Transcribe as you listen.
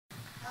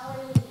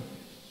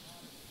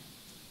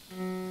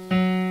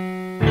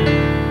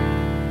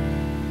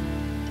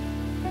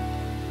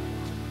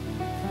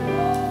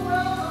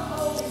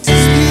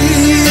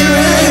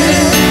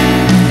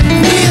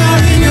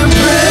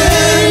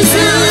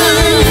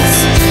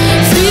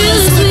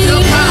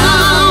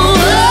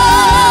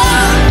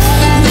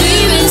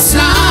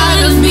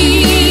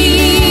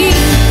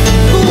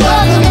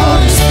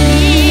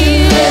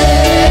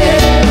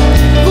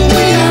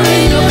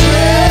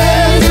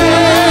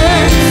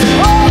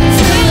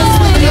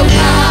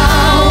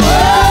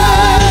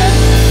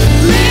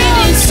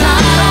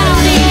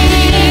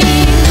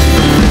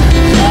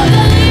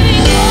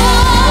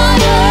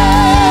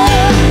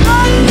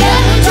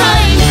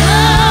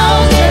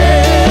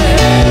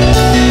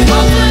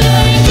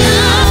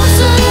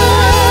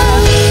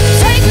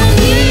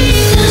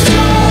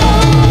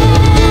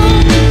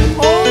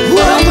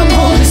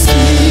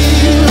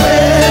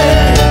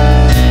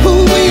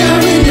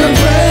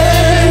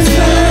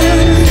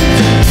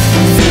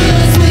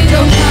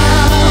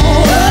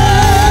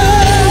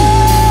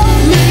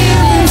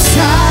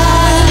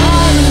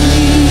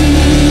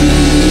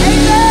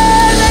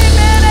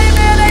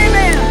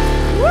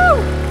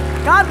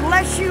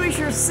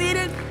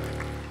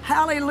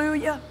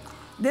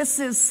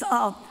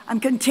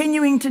I'm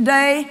continuing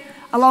today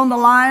along the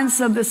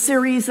lines of the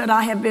series that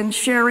I have been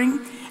sharing,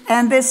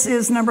 and this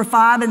is number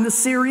 5 in the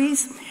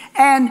series.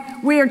 And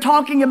we are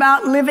talking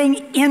about living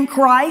in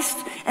Christ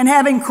and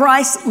having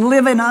Christ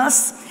live in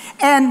us.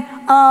 And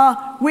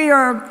we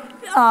are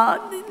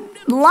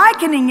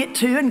likening it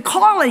to and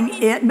calling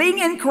it, being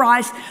in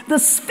Christ, the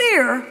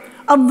sphere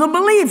of the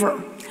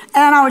believer.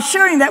 And I was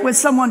sharing that with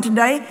someone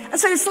today. I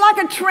said it's like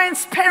a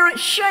transparent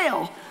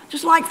shell,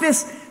 just like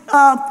this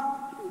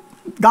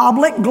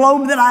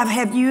globe that I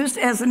have used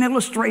as an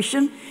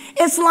illustration.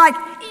 It's like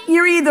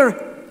you're either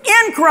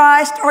in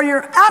Christ or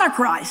you're out of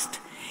Christ.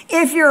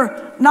 If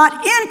you're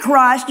not in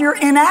Christ, you're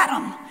in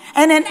Adam.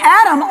 And in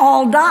Adam,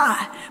 all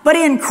die. But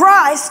in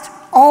Christ,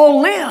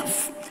 all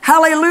live.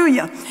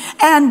 Hallelujah.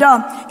 And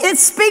it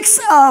speaks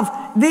of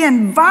the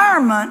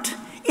environment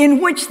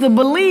in which the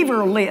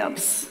believer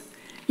lives.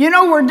 You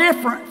know, we're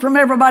different from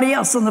everybody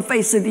else on the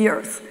face of the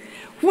earth.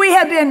 We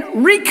have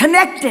been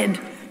reconnected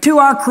to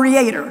our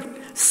Creator.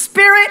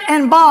 Spirit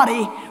and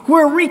body,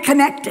 we're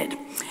reconnected.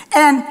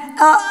 And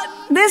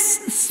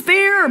this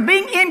sphere of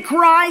being in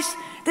Christ,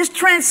 this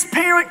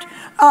transparent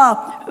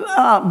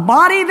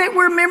body that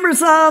we're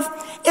members of,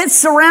 it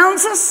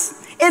surrounds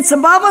us. It's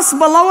above us,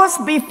 below us,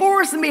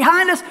 before us, and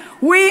behind us.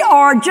 We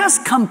are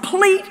just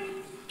complete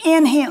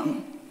in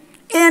Him.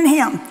 In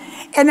Him.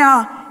 And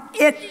now,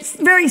 it's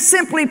very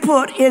simply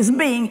put, is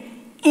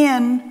being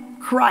in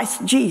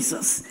Christ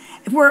Jesus.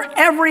 We're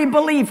every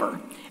believer.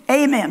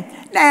 Amen.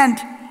 And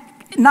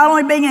not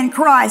only being in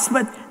Christ,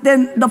 but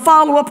then the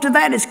follow-up to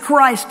that is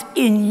Christ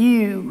in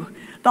you,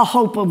 the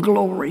hope of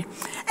glory.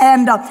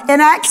 And in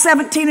Acts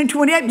 17 and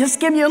 28, just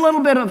give you a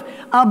little bit of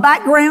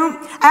background.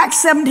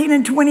 Acts 17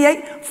 and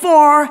 28,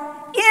 for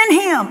in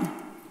Him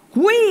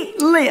we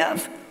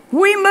live,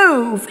 we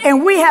move,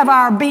 and we have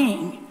our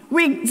being.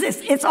 We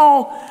exist. It's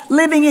all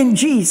living in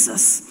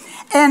Jesus.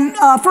 And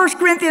 1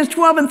 Corinthians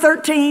 12 and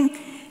 13,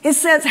 it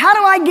says, how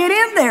do I get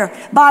in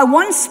there? By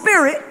one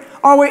Spirit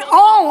are we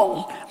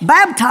all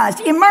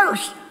baptized,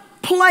 immersed,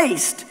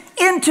 placed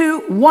into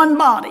one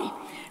body.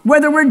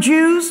 Whether we're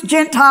Jews,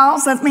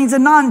 Gentiles, that means a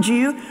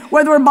non-Jew,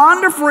 whether we're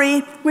bond or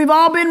free, we've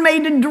all been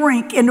made to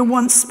drink into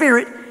one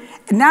Spirit.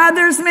 And now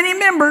there's many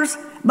members,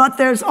 but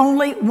there's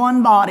only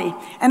one body.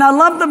 And I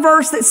love the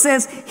verse that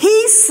says,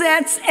 He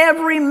sets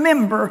every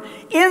member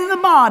in the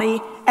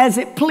body as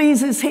it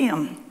pleases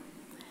Him.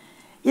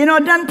 You know,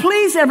 it doesn't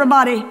please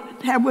everybody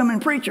to have women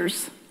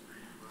preachers,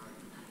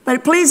 but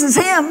it pleases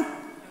Him.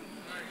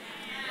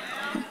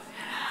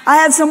 I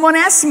had someone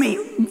ask me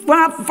when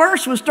I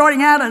first was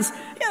starting out as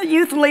a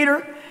youth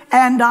leader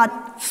and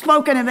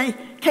spoken, and they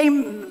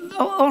came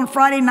on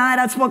Friday night.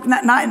 I'd spoken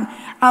that night, and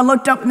I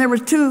looked up, and there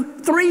was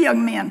 3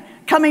 young men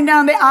coming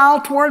down the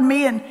aisle toward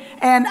me, and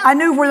I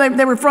knew where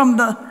they were from,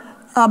 the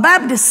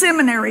Baptist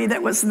seminary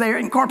that was there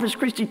in Corpus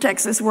Christi,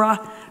 Texas, where I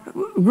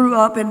grew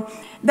up. And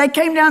they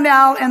came down the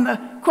aisle, and the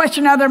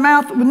question out of their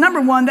mouth, number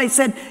one, they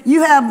said,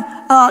 you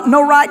have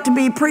no right to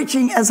be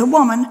preaching as a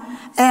woman.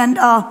 And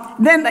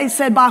then they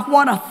said, by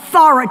what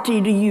authority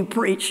do you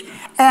preach?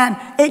 And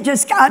it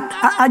just,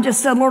 I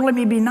just said, Lord, let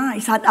me be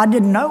nice. I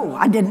didn't know.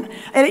 I didn't.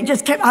 And it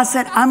just kept, I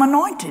said, I'm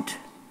anointed.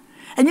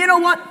 And you know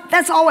what?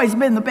 That's always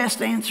been the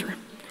best answer.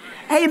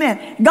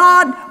 Amen.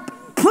 God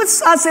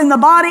puts us in the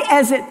body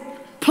as it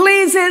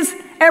pleases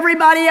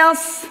everybody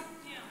else.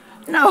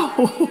 No.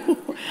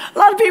 A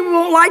lot of people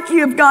won't like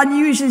you if God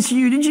uses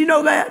you. Did you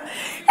know that?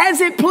 As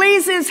it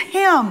pleases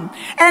Him.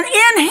 And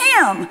in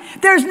Him,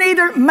 there's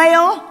neither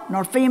male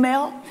nor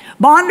female,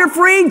 bond or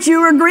free,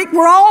 Jew or Greek.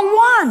 We're all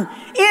one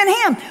in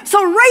Him.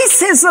 So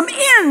racism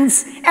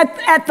ends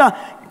at the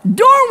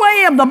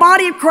doorway of the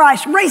body of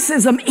Christ.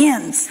 Racism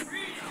ends.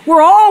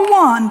 We're all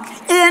one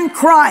in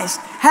Christ.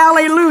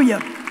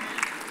 Hallelujah.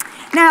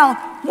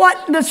 Now,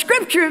 what the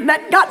scripture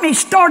that got me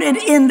started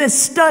in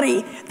this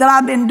study that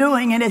I've been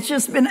doing, and it's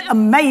just been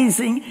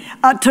amazing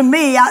to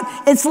me.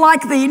 It's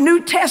like the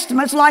New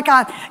Testament. It's like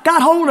I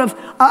got hold of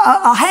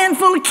a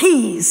handful of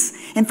keys.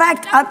 In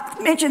fact,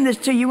 I mentioned this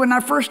to you when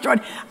I first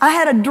started. I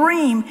had a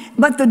dream,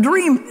 but the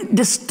dream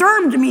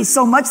disturbed me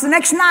so much. The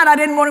next night, I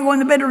didn't want to go in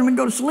the bedroom and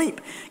go to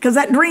sleep because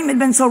that dream had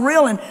been so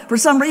real, and for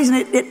some reason,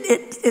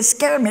 it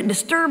scared me. It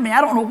disturbed me. I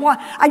don't know why.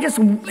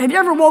 Have you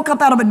ever woke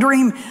up out of a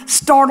dream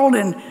startled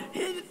and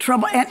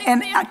trouble,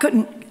 and I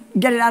couldn't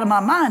get it out of my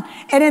mind?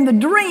 And in the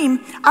dream,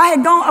 I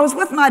was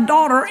with my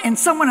daughter and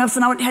someone else,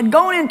 and I had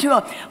gone into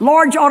a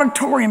large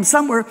auditorium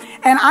somewhere,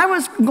 and I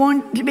was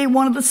going to be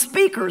one of the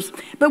speakers.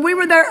 But we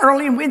were there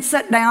early, and we'd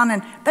sat down,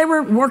 and they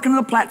were working on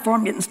the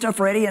platform, getting stuff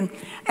ready, and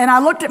I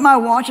looked at my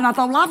watch, and I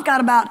thought, well, I've got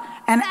about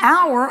an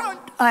hour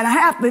and a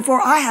half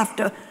before I have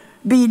to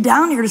be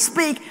down here to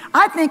speak.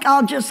 I think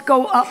I'll just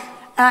go up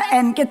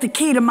and get the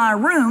key to my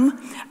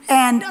room,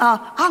 and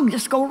I'll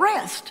just go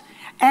rest.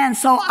 And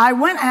so I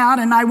went out,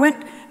 and I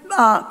went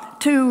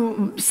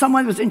to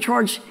someone who was in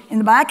charge in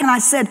the back, and I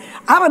said,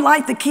 I would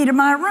like the key to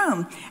my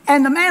room.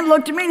 And the man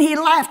looked at me, and he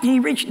laughed, and he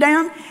reached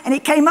down, and he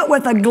came up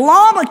with a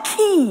glob of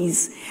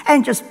keys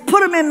and just put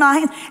them in my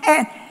hand.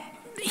 And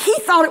he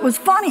thought it was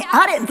funny.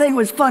 I didn't think it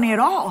was funny at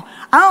all.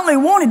 I only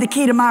wanted the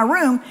key to my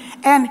room,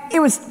 and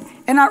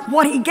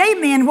what he gave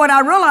me and what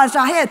I realized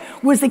I had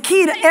was the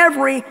key to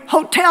every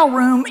hotel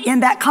room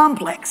in that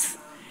complex.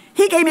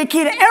 He gave me a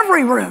key to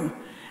every room.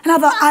 And I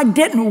thought, I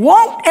didn't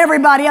want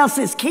everybody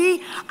else's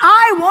key.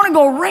 I want to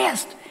go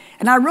rest.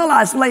 And I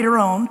realized later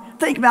on,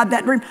 think about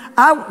that dream,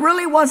 I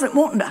really wasn't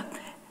wanting to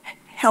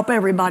help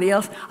everybody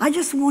else. I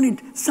just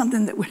wanted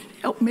something that would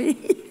help me.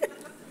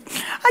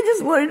 I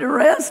just wanted to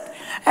rest.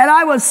 And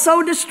I was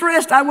so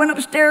distressed, I went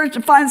upstairs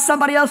to find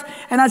somebody else.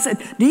 And I said,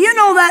 do you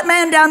know that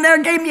man down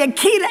there gave me a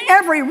key to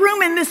every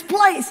room in this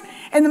place?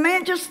 And the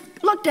man just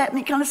looked at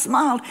me, kind of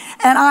smiled.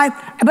 And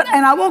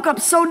I woke up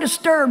so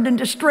disturbed and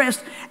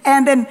distressed.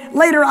 And then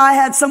later I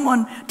had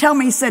someone tell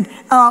me, he said,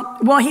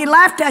 well, he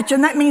laughed at you,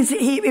 and that means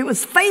it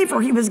was favor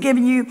he was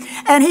giving you,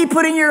 and he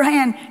put in your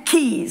hand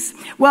keys.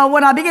 Well,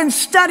 when I began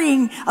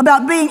studying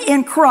about being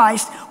in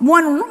Christ,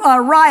 one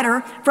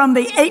writer from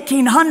the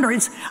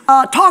 1800s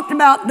talked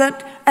about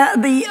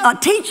that the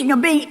teaching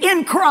of being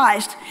in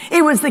Christ,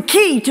 it was the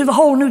key to the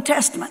whole New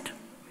Testament.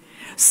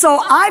 So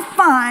I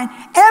find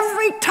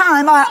every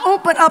time I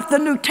open up the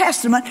New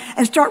Testament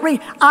and start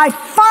reading, I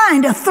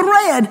find a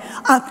thread.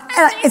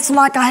 It's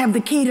like I have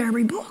the key to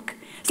every book.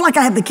 It's like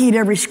I have the key to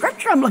every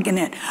scripture I'm looking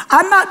at.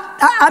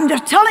 I'm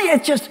just telling you,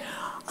 it just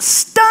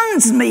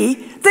stuns me.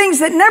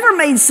 Things that never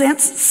made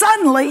sense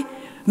suddenly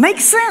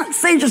make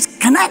sense. They just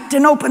connect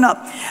and open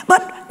up.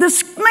 But the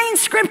main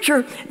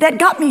scripture that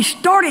got me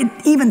started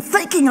even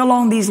thinking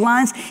along these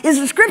lines is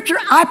a scripture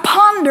I've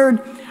pondered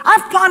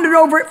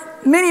over it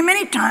many,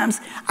 many times.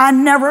 I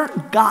never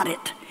got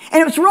it.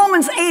 And it was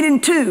Romans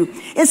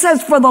 8:2. It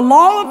says, for the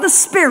law of the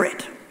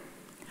Spirit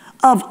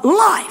of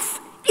life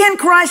in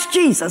Christ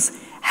Jesus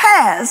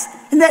has,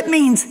 and that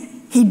means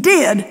he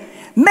did,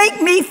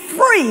 make me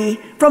free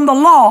from the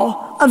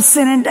law of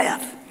sin and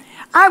death.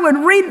 I would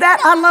read that.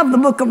 I love the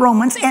book of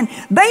Romans. And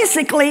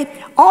basically,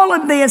 all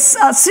of this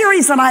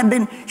series that I've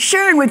been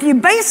sharing with you,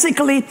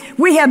 basically,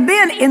 we have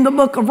been in the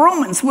book of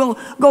Romans. We'll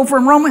go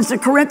from Romans to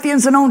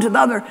Corinthians and on to the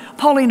other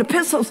Pauline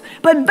epistles.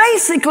 But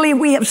basically,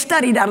 we have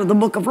studied out of the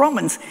book of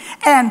Romans.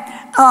 And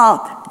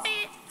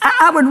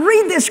I would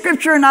read this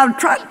scripture and I would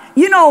try,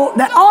 you know,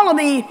 that all of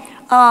the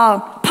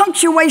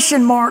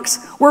punctuation marks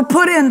were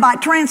put in by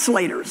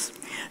translators.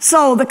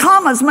 So the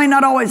commas may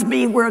not always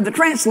be where the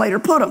translator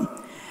put them.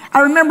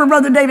 I remember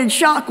Brother David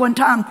Shock one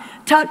time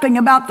talking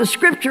about the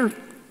scripture.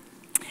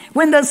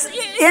 When the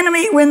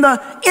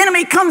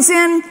enemy comes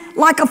in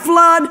like a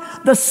flood,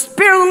 the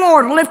Spirit of the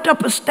Lord will lift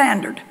up a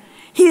standard.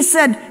 He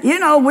said, you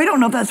know, we don't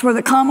know if that's where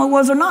the comma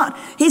was or not.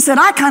 He said,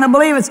 I kind of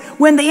believe it's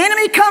when the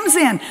enemy comes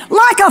in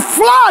like a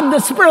flood, the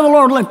Spirit of the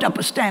Lord will lift up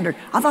a standard.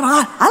 I thought,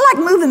 I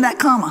like moving that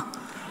comma.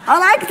 I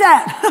like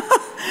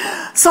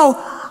that.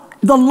 So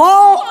the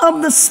law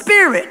of the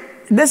Spirit,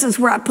 this is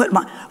where I put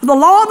the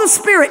law of the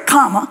Spirit,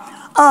 comma,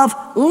 of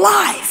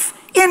life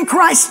in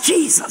Christ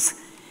Jesus,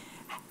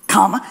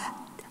 comma,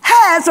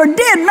 has or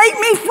did make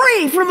me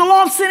free from the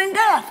law of sin and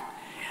death.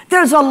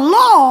 There's a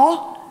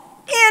law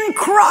in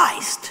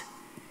Christ.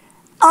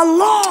 A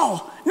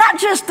law, not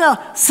just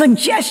a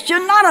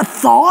suggestion, not a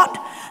thought,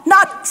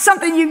 not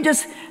something you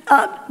just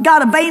got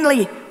to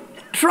vainly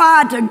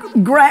try to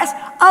grasp.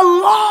 A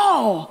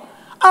law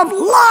of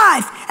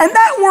life. And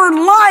that word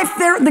life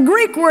there, the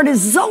Greek word is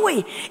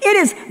Zoe. It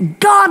is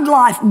God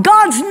life,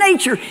 God's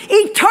nature,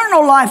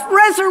 eternal life,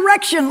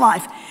 resurrection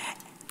life.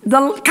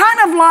 The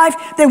kind of life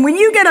that when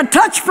you get a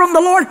touch from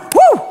the Lord,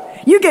 whoo,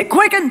 you get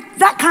quickened,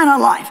 that kind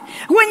of life.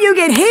 When you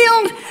get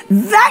healed,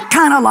 that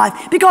kind of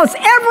life. Because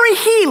every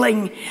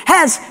healing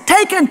has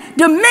taken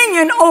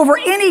dominion over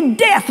any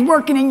death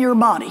working in your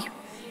body.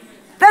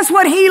 That's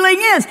what healing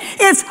is.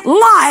 It's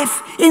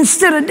life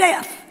instead of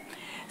death.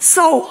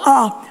 So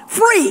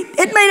free.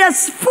 It made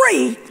us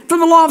free from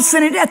the law of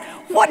sin and death.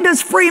 What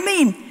does free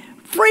mean?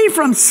 Free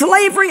from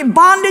slavery,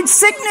 bondage,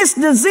 sickness,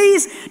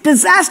 disease,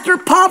 disaster,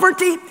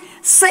 poverty,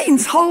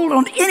 Satan's hold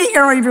on any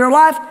area of your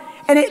life,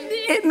 and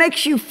it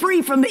makes you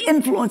free from the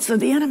influence of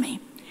the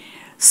enemy.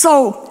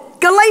 So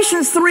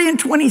Galatians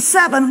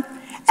 3:27,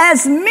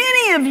 as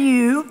many of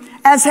you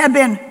as have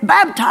been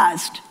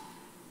baptized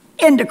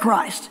into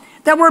Christ.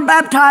 That word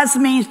baptized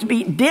means to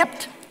be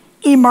dipped,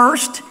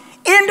 immersed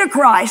into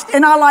Christ,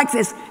 and I like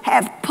this,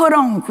 have put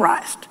on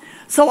Christ.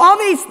 So all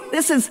these,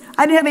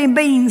 I didn't have any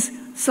beans,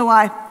 so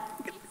I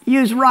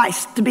used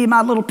rice to be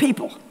my little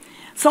people.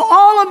 So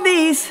all of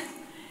these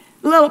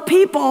little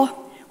people,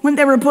 when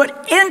they were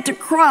put into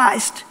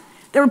Christ,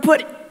 they were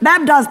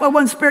baptized by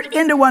one Spirit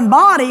into one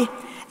body,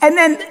 and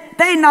then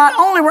they not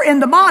only were in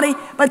the body,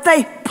 but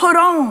they put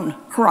on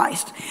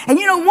Christ. And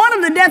you know, one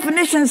of the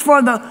definitions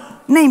for the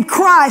name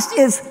Christ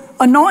is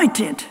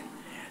anointed.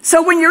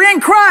 So when you're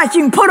in Christ,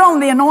 you can put on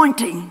the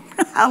anointing.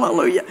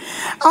 Hallelujah.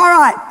 All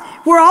right.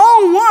 We're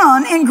all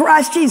one in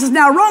Christ Jesus.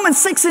 Now,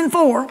 Romans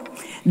 6:4.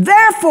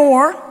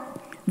 Therefore,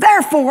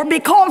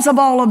 because of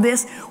all of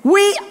this,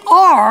 we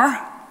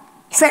are,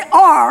 say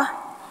are,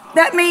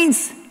 that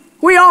means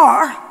we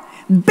are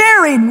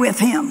buried with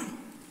him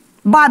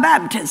by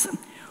baptism.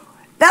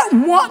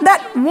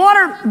 That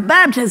water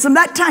baptism,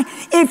 that time,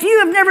 if you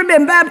have never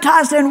been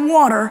baptized in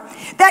water,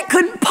 that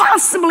could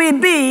possibly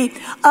be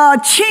a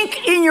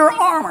chink in your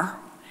armor.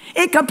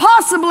 It could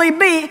possibly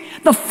be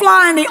the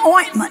fly in the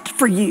ointment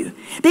for you,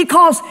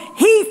 because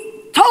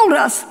he told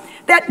us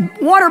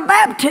that water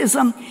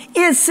baptism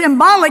is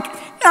symbolic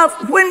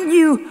of when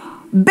you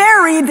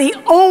bury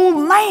the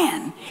old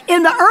man.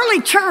 In the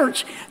early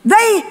church,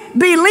 they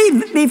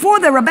believed before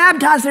they were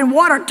baptized in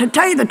water, to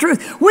tell you the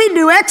truth, we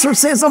do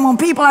exorcism on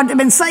people after they've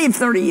been saved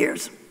 30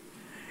 years.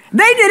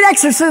 They did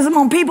exorcism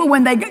on people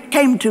when they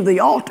came to the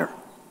altar.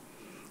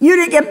 You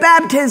didn't get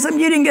baptism,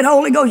 you didn't get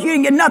Holy Ghost, you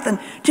didn't get nothing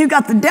till you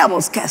got the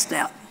devils cast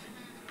out.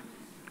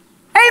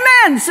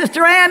 Amen,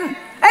 Sister Anne. Amen.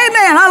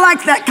 I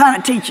like that kind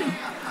of teaching.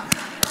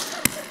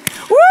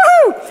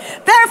 Woo!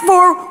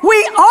 Therefore,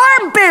 we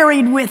are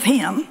buried with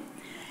him.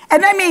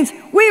 And that means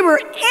we were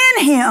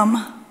in him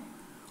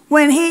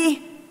when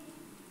he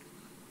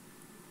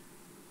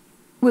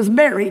was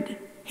buried.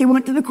 He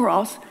went to the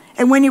cross.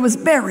 And when he was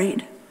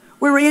buried,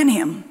 we were in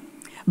him.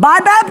 By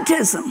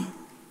baptism,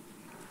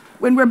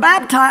 when we're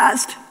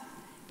baptized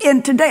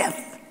into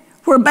death,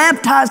 we're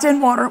baptized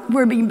in water,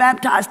 we're being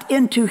baptized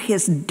into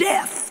his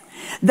death.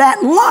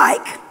 That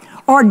like,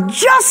 or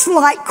just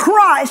like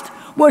Christ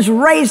was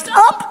raised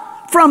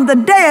up from the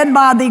dead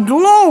by the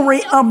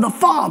glory of the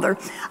Father.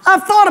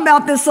 I've thought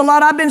about this a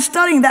lot. I've been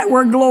studying that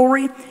word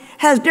glory.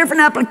 Has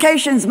different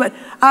applications, but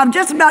I've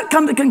just about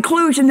come to the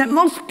conclusion that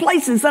most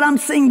places that I'm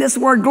seeing this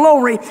word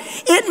glory,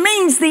 it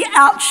means the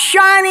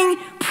outshining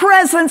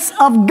presence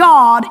of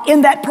God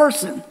in that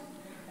person.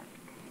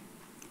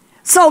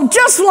 So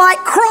just like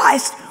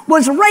Christ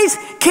was raised,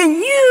 can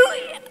you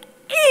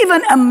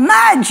even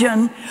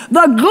imagine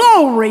the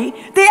glory,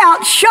 the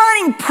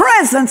outshining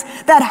presence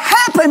that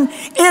happened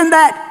in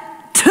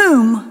that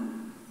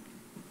tomb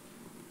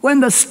when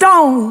the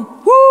stone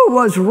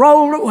was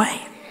rolled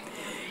away?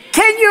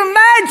 Can you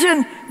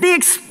imagine the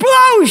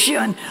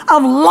explosion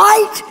of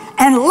light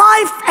and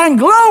life and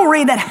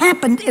glory that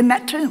happened in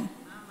that tomb?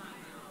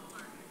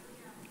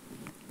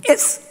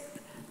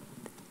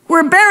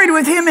 We're buried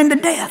with him into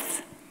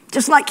death,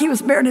 just like he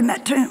was buried in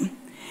that tomb.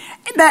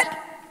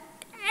 That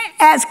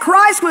as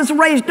Christ was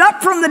raised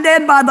up from the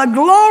dead by the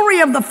glory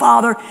of the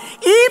Father,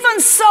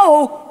 even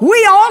so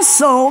we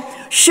also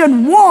should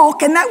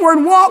walk, and that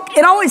word walk,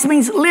 it always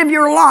means live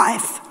your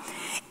life,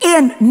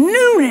 in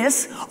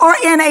newness or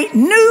in a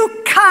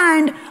new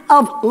kind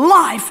of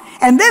life.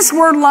 And this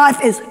word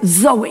life is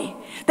Zoe.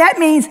 That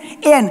means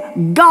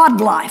in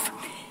God life.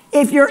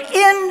 If you're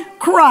in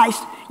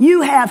Christ,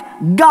 you have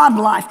God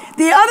life.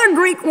 The other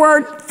Greek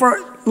word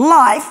for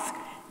life,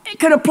 it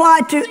could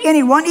apply to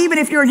anyone, even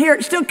if you're in here,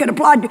 it still could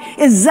apply to,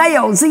 is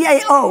Zeo,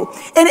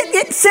 Z-A-O. And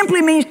it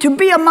simply means to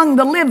be among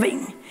the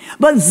living.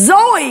 But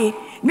Zoe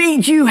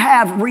means you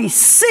have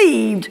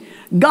received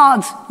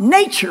God's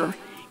nature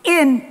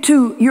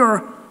into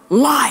your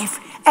life.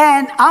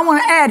 And I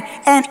want to add,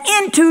 and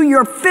into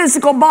your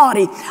physical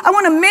body. I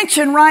want to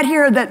mention right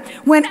here that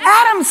when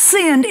Adam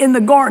sinned in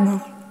the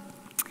garden,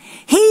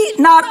 he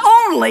not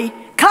only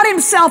cut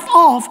himself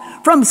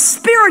off from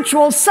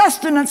spiritual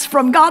sustenance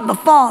from God the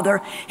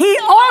Father, he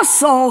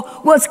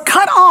also was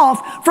cut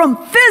off from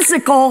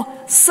physical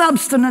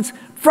sustenance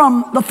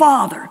from the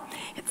Father.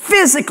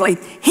 Physically,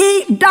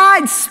 he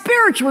died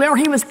spiritually, or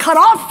he was cut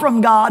off from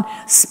God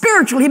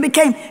spiritually. He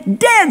became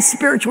dead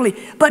spiritually,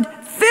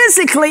 but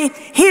physically,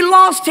 he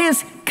lost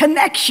his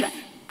connection.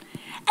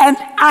 And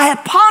I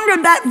have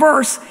pondered that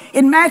verse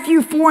in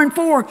Matthew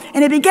 4:4,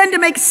 and it began to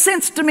make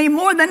sense to me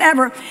more than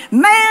ever.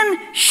 Man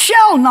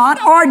shall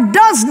not, or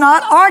does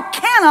not, or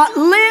cannot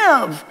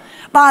live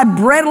by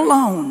bread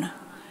alone,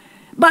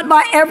 but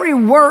by every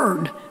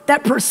word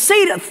that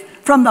proceedeth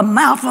from the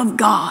mouth of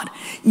God.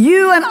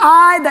 You and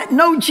I that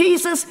know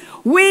Jesus,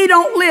 we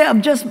don't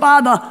live just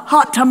by the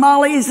hot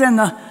tamales and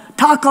the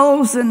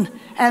tacos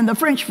and the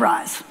French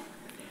fries.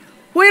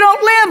 We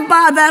don't live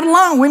by that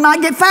alone. We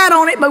might get fat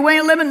on it, but we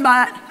ain't living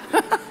by it.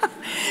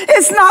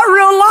 It's not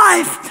real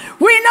life.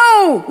 We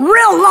know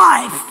real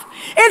life.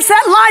 It's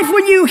that life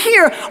when you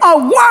hear a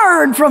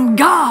word from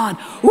God.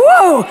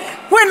 Whoa!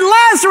 When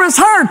Lazarus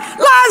heard,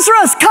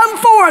 Lazarus, come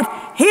forth.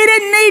 He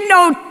didn't need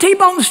no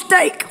T-bone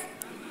steak.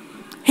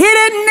 He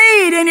didn't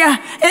need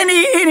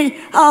any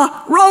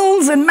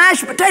rolls and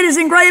mashed potatoes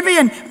and gravy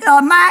and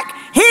mac.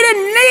 He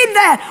didn't need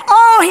that.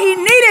 All he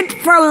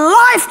needed for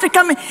life to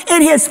come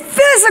in his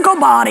physical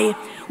body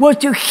was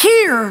to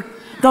hear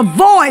the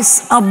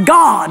voice of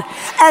God.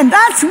 And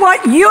that's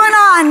what you and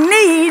I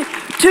need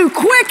to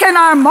quicken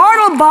our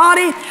mortal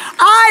body.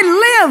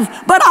 I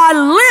live, but I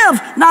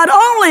live not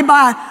only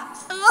by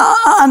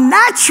a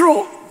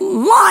natural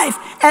life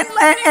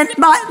and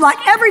by like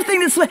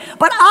everything that's lived,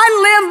 but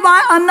I live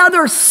by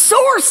another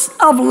source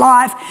of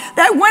life,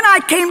 that when I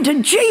came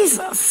to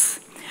Jesus,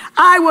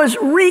 I was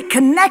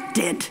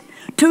reconnected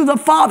to the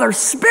Father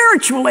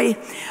spiritually.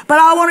 But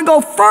I want to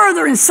go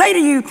further and say to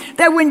you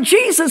that when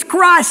Jesus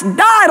Christ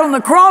died on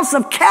the cross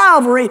of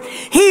Calvary,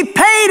 he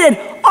paid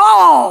it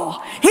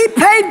all. He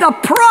paid the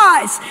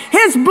price.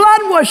 His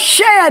blood was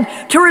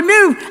shed to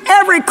remove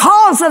every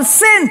cause of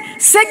sin,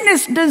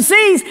 sickness,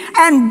 disease,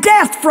 and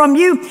death from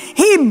you.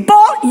 He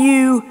bought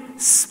you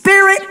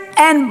spirit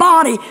and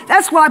body.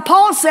 That's why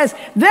Paul says,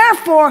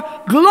 therefore,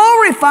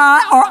 glorify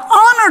or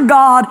honor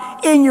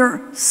God in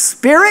your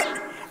spirit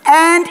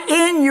and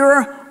in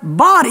your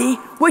body,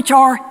 which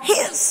are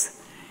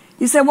his.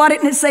 You say, why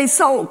didn't it say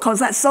soul? Because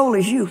that soul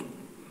is you.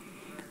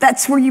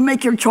 That's where you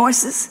make your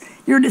choices,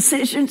 your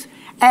decisions,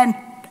 and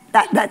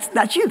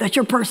that's you. That's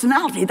your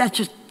personality. That's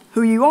just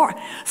who you are.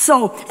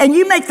 So, and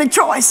you make the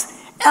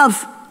choice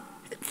of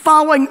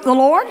following the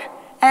Lord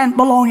and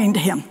belonging to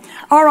him.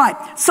 All right,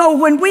 so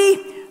when we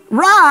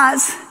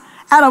rise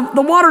out of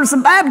the waters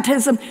of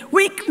baptism,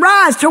 we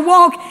rise to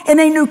walk in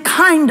a new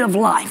kind of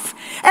life.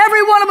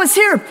 Every one of us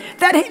here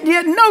that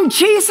know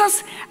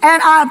Jesus,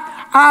 and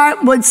I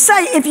would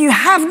say if you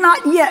have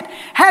not yet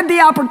had the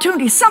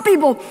opportunity, some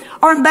people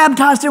aren't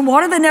baptized in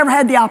water, they never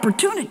had the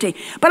opportunity.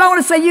 But I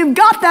want to say you've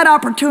got that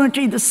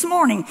opportunity this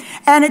morning.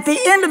 And at the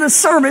end of the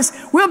service,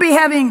 we'll be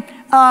having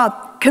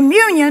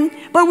communion,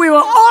 but we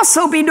will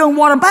also be doing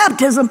water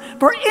baptism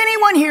for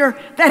anyone here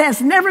that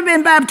has never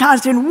been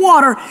baptized in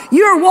water.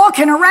 You're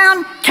walking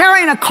around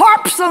carrying a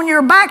corpse on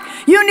your back.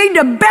 You need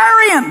to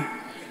bury him.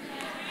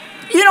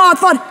 You know, I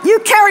thought, you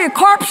carry a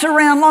corpse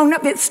around long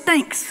enough, it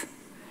stinks.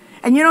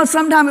 And you know,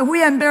 sometimes if we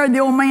haven't buried the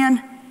old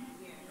man,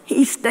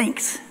 he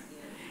stinks.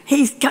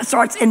 He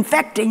starts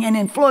infecting and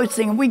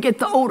influencing, and we get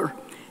the odor.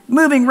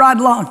 Moving right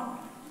along.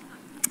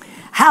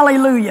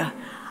 Hallelujah.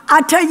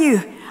 I tell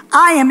you,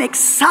 I am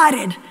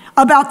excited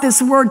about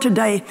this word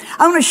today.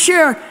 I want to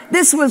share,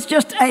 this was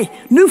just a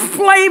new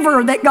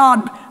flavor that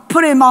God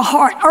put in my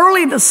heart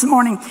early this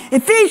morning.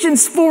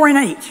 Ephesians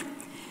 4:8.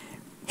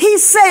 He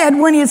said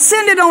when he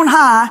ascended on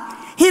high,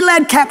 he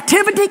led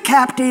captivity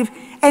captive,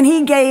 and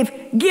he gave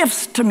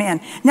gifts to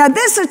men. Now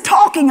this is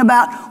talking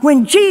about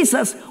when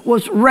Jesus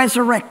was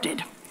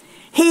resurrected.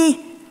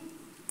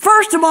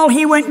 First of all,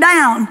 he went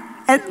down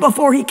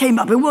before he came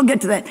up, and we'll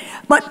get to that.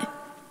 But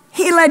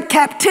he led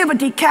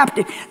captivity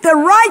captive. The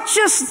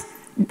righteous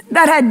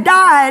that had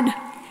died,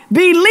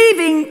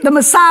 believing the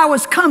Messiah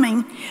was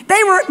coming,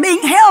 they were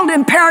being held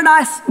in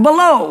paradise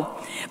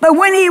below. But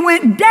when he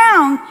went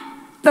down,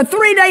 the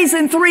 3 days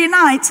and 3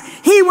 nights,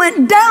 he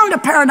went down to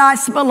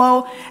paradise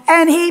below,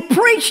 and he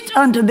preached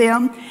unto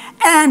them.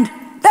 And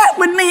that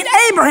would mean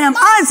Abraham,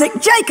 Isaac,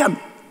 Jacob,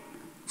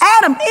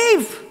 Adam,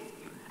 Eve,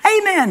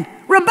 amen,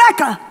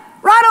 Rebecca,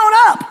 right on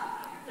up.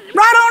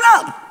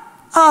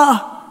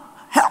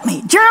 Help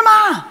me,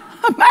 Jeremiah,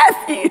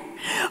 Matthew,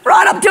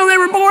 right up till they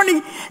were born.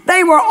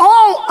 They were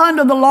all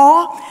under the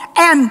law,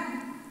 and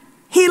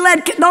he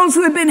led those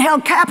who had been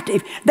held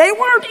captive. They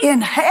weren't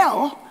in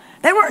hell.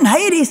 They weren't in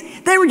Hades.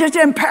 They were just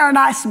in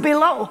paradise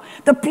below,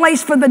 the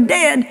place for the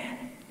dead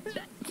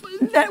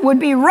that would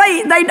be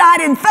raised. They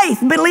died in faith,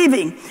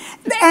 believing.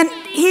 And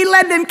he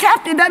led them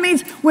captive. That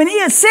means when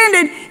he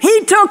ascended,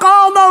 he took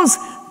all those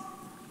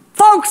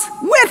folks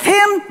with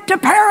him to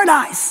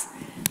paradise.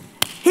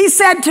 He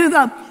said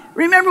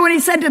remember when he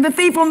said to the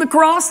thief on the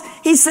cross,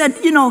 he said,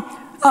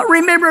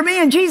 remember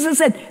me. And Jesus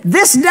said,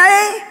 this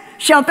day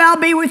shalt thou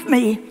be with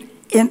me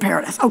in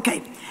paradise.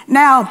 Okay,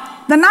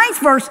 now the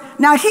 9th verse,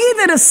 now he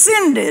that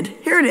ascended,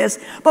 here it is,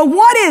 but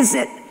what is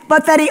it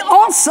but that he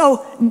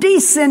also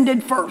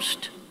descended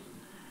first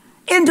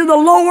into the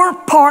lower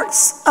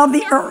parts of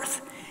the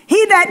earth?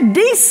 He that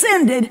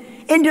descended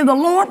into the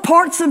lower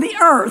parts of the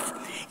earth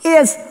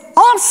is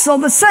also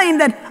the same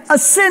that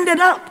ascended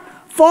up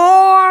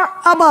far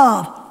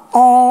above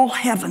all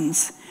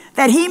heavens,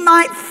 that he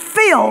might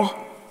fill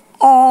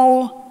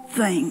all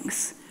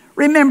things.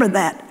 Remember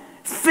that.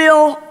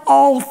 Fill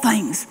all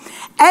things.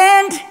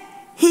 And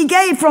he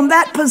gave from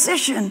that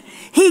position,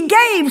 he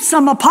gave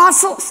some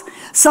apostles,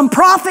 some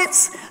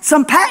prophets,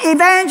 some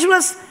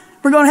evangelists.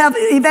 We're going to have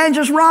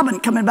Evangelist Robin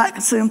coming back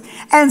soon.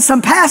 And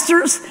some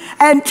pastors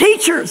and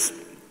teachers.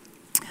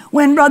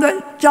 When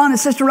Brother John and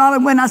Sister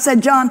Robin, when I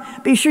said, John,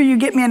 be sure you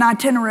get me an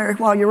itinerary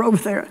while you're over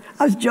there.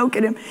 I was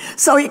joking him.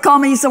 So he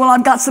called me, he said, well,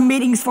 I've got some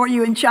meetings for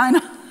you in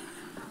China.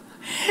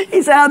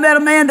 He said, I met a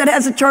man that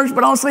has a church,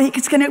 but also he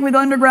can connect with the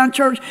underground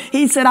church.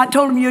 He said, I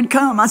told him you'd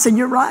come. I said,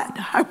 you're right,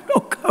 I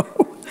will go.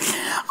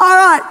 All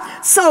right,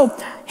 so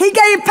he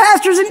gave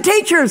pastors and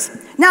teachers.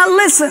 Now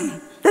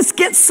listen, this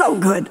gets so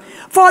good.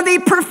 For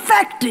the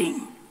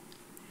perfecting.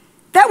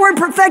 That word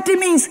perfecting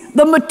means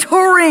the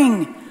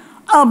maturing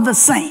of the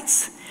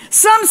saints.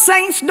 Some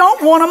saints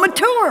don't want to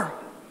mature.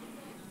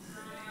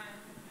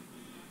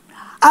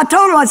 I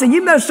told him, I said,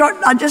 you better start,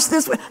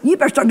 you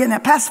better start getting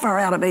that pacifier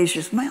out of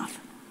Asia's mouth.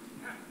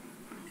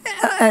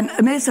 And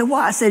they said,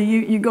 why? I said,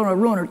 you're going to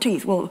ruin her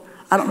teeth. Well,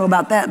 I don't know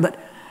about that, but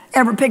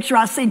every picture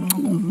I see,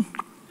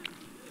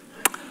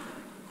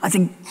 I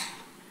said,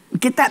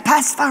 get that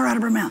pacifier out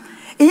of her mouth.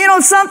 And you know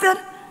something?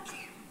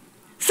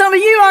 Some of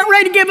you aren't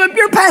ready to give up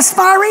your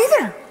pacifier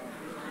either.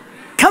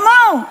 Come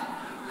on.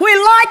 We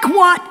like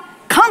what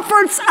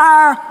comforts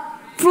our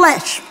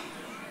flesh.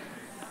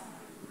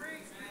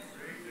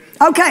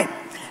 Okay,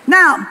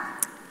 now,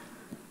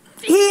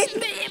 he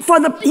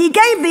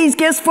gave these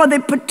gifts for the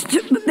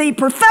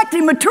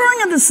perfecting,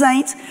 maturing of the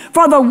saints,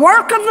 for the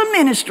work of the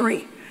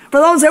ministry, for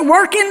those that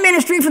work in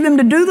ministry, for them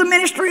to do the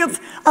ministry in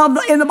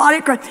the body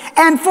of Christ,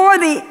 and for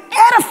the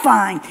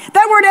edifying.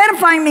 That word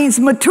edifying means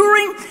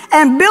maturing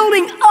and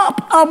building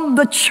up of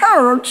the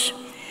church,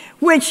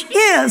 which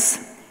is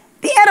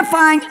the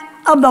edifying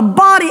of the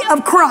body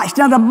of Christ.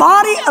 Now, the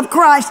body of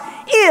Christ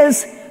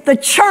is the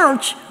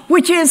church,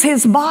 which is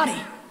his body.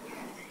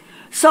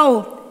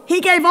 So he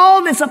gave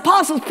all this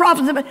apostles,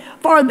 prophets,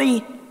 for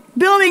the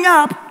building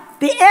up,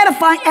 the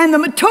edifying, and the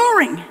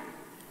maturing.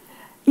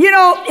 You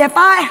know,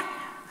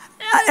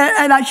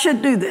 and I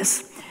should do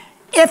this,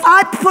 if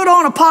I put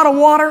on a pot of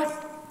water,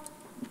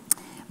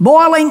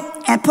 boiling,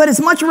 and put as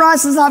much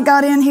rice as I've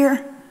got in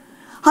here,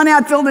 honey,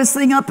 I'd fill this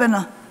thing up in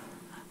a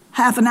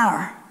half an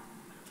hour.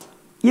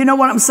 You know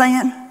what I'm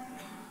saying?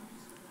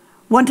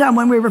 One time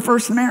when we were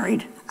first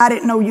married, I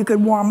didn't know you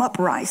could warm up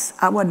rice.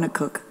 I wasn't a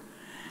cook.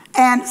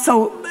 And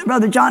so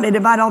Brother John had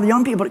invited all the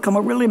young people to come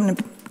over. We're living in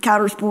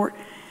Coudersport.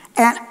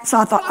 And so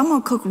I thought, I'm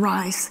going to cook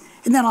rice,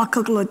 and then I'll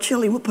cook a little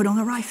chili. We'll put on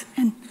the rice,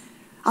 and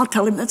I'll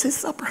tell him that's his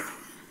supper.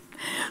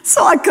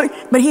 So I cooked,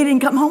 but he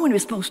didn't come home when he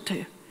was supposed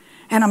to.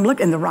 And I'm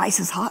looking, the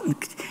rice is hot, and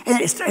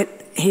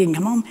he didn't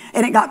come home,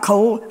 and it got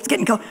cold. It's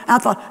getting cold. And I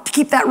thought, to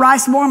keep that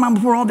rice warm, I'm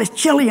going to pour all this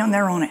chili on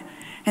there on it.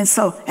 And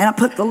I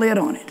put the lid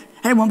on it.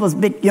 I had one of those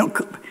big,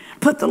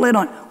 put the lid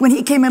on it. When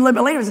he came in a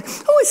little bit later, he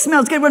said, oh, it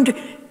smells good.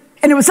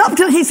 And it was up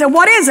till he said,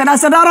 what is it? I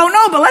said, I don't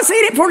know, but let's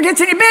eat it before it gets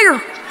any bigger.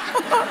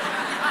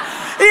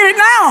 Eat it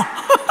now.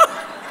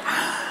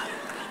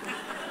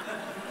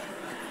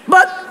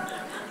 But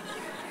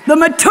the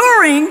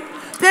maturing,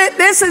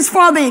 this is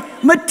for the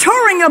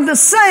maturing of the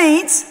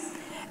saints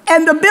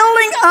and the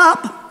building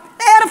up,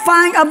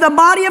 edifying of the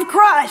body of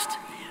Christ.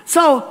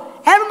 So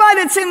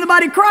everybody that's in the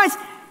body of Christ,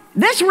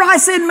 this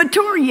rice isn't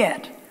mature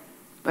yet.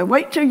 But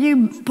wait till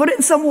you put it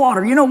in some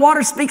water. You know,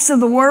 water speaks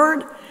of the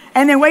word.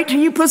 And then wait till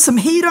you put some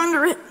heat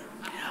under it.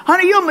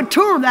 Honey, you'll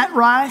mature that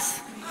rice.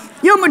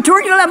 You'll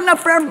mature, you'll have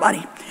enough for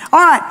everybody. All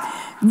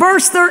right,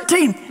 verse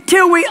 13.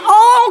 Till we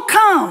all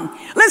come.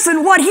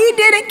 Listen, what he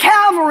did at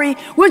Calvary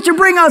was to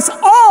bring us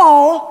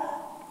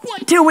all,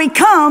 till we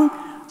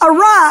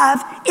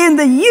arrive in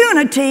the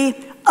unity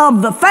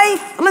of the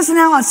faith. Listen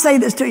how I say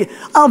this to you.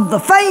 Of the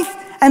faith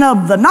and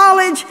of the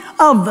knowledge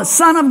of the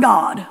Son of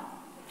God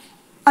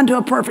unto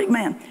a perfect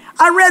man.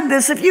 I read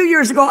this a few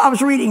years ago. I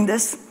was reading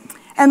this.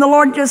 And the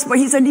Lord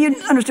he said, do you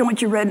understand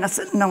what you read? And I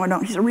said, no, I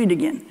don't. He said, read it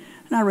again.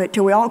 And I read,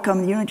 till we all come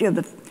in the unity of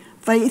the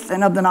faith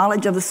and of the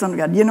knowledge of the Son of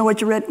God. Do you know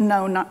what you read?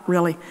 No, not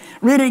really.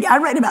 Read it. I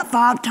read it about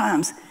 5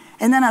 times.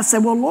 And then I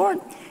said, well, Lord,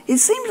 it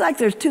seems like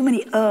there's too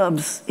many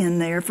ofs in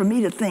there for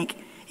me to think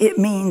it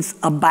means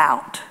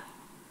about.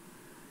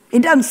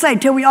 It doesn't say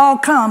till we all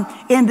come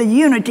in the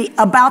unity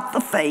about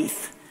the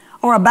faith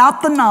or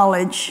about the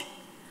knowledge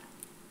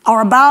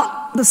or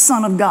about the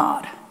Son of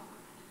God.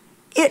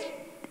 It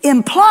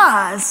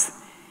implies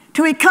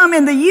till we come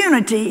in the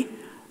unity,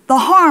 the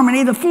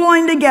harmony, the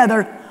flowing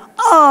together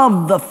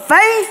of the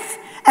faith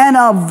and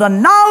of the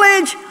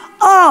knowledge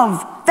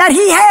of that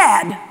he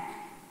had,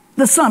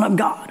 the Son of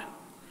God.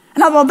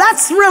 And I thought,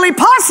 that's really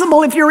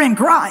possible if you're in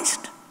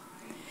Christ.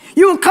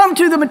 You will come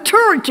to the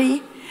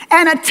maturity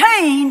and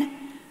attain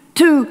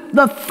to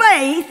the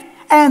faith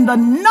and the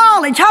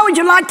knowledge. How would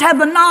you like to have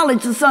the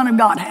knowledge the Son of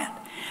God had?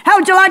 How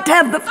would you like to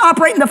have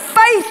operate in the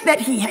faith that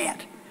he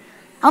had?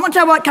 I'm going to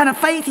tell you what kind of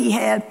faith he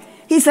had.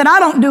 He said, I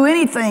don't do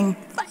anything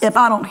if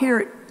I don't hear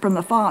it from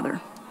the Father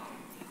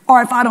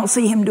or if I don't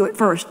see him do it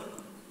first.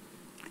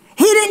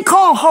 He didn't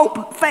call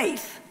hope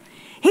faith.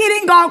 He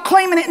didn't call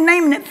claiming it and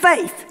naming it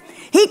faith.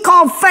 He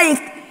called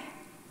faith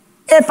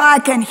if I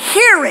can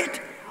hear it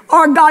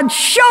or God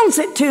shows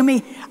it to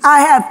me,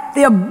 I have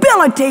the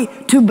ability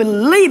to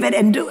believe it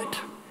and do it.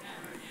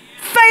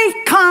 Faith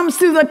comes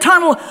through the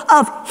tunnel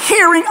of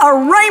hearing a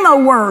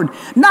rhema word,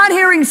 not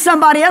hearing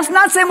somebody else,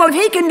 not saying, well, if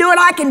he can do it,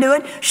 I can do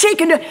it, she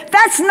can do it.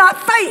 That's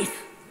not faith.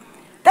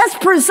 That's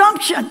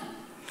presumption.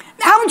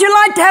 How would you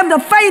like to have the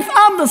faith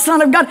of the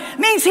Son of God? It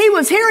means he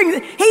was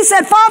hearing. He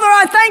said, Father,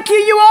 I thank you,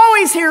 you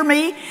always hear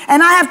me,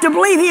 and I have to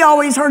believe he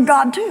always heard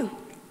God too.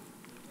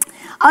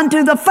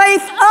 Unto the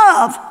faith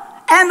of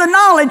and the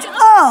knowledge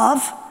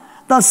of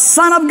the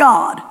Son of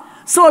God.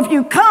 So if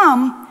you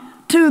come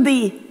to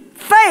the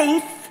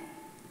faith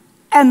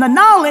and the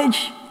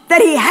knowledge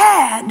that he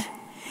had,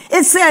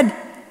 it said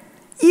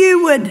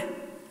you would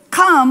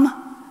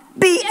come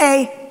be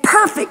a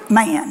perfect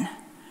man.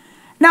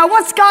 Now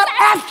what's God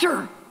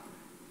after?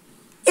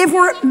 If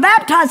we're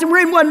baptized and we're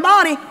in one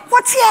body,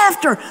 what's he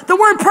after? The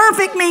word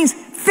perfect means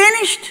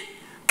finished,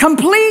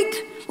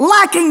 complete,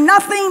 lacking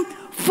nothing,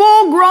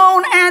 full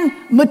grown and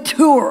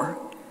mature.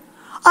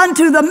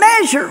 Unto the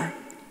measure,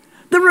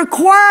 the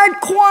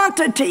required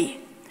quantity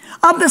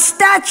of the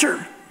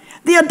stature,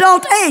 the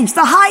adult age,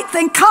 the height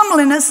and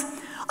comeliness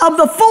of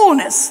the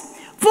fullness.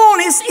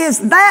 Fullness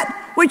is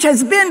that which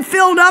has been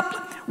filled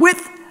up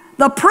with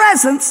the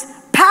presence,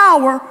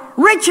 power,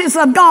 riches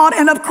of God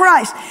and of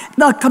Christ.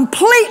 The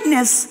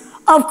completeness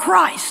of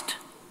Christ.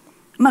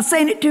 Am I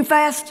saying it too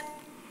fast?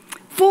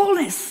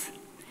 Fullness.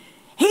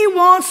 He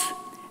wants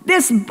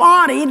this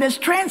body, this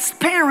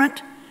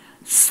transparent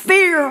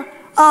sphere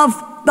of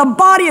the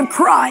body of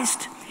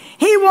Christ.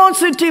 He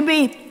wants it to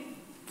be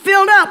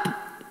filled up.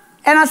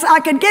 And I said, I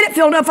could get it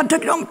filled up if I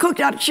took it home and cooked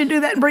it. I should do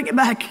that and bring it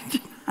back.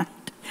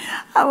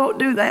 I won't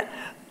do that,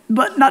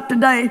 but not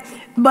today.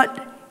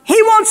 But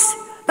he wants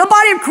the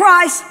body of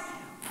Christ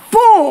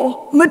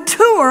full,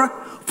 mature,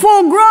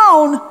 full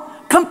grown,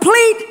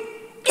 complete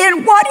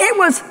in what it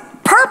was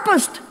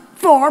purposed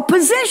for,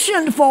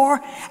 positioned for,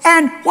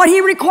 and what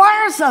he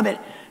requires of it.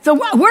 So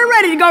we're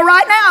ready to go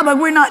right now, but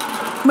we're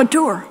not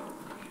mature.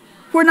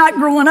 We're not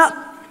growing up,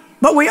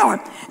 but we are.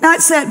 Now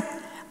it said,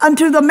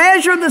 unto the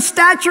measure of the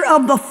stature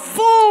of the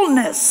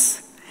fullness.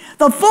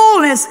 The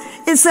fullness,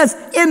 it says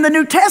in the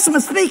New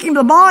Testament, speaking of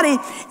the body,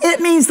 it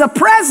means the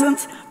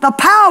presence, the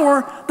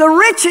power, the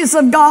riches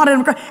of God,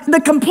 and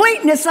the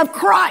completeness of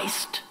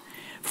Christ.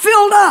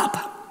 Filled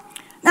up.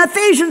 Now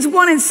Ephesians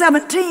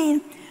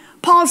 1:17,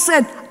 Paul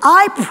said,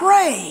 I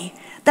pray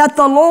that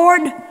the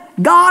Lord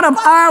God of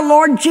our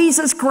Lord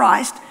Jesus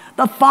Christ,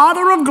 the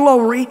Father of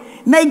glory,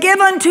 may give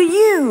unto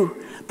you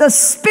the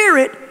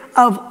spirit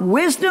of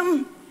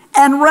wisdom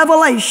and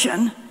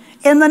revelation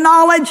in the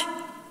knowledge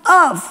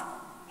of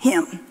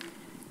him.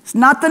 It's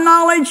not the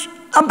knowledge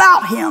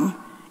about him.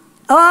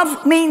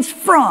 Of means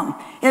from.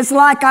 It's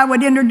like I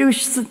would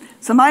introduce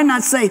somebody and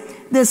I'd say,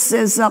 this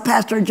is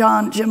Pastor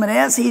John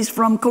Gimenez. He's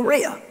from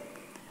Korea.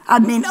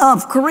 I'd mean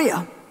of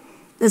Korea.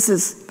 This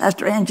is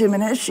Pastor Anne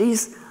Gimenez.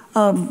 She's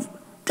of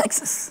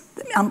Texas.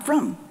 I'm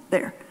from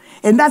there.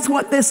 And that's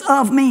what this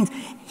of means.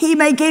 He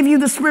may give you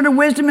the spirit of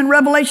wisdom and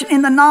revelation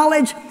in the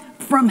knowledge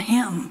from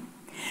him.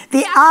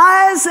 The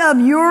eyes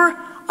of your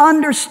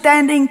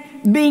understanding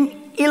being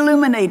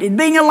illuminated,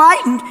 being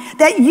enlightened,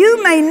 that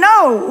you may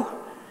know,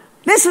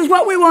 this is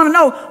what we want to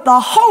know, the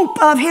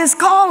hope of his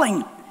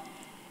calling.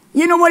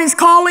 You know what his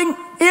calling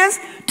is?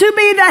 To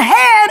be the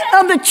head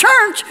of the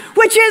church,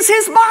 which is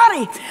his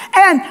body.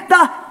 And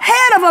the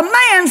head of a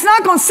man's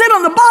not going to sit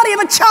on the body of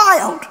a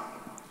child.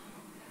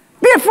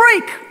 Be a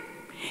freak.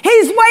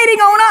 He's waiting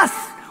on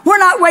us. We're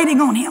not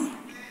waiting on him.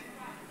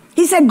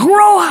 He said,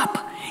 grow up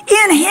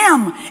in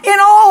him, in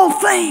all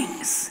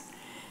things.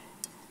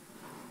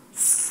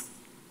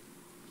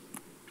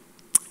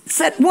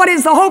 Said, what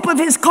is the hope of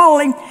his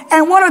calling,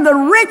 and what are the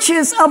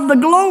riches of the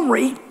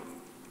glory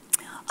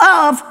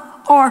of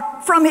or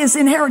from his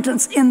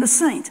inheritance in the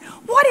saints?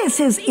 What is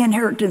his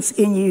inheritance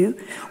in you?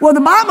 Well,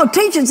 the Bible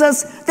teaches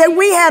us that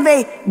we have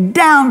a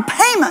down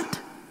payment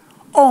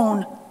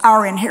on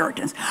our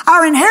inheritance.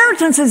 Our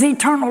inheritance is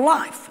eternal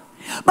life,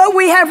 but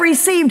we have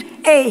received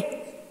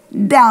a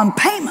down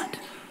payment.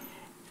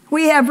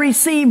 We have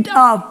received,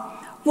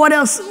 what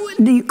else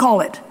do you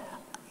call it?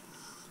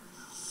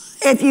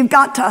 If you've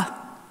got to,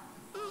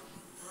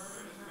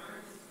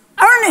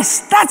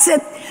 earnest, that's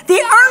it. The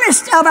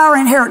earnest of our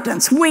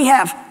inheritance we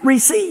have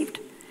received.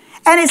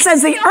 And it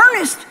says the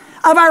earnest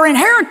of our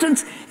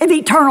inheritance of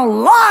eternal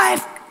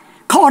life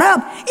caught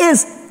up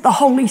is the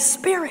Holy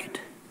Spirit.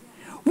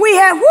 We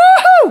have,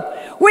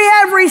 woohoo! We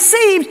have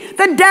received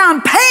the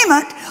down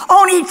payment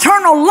on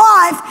eternal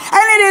life,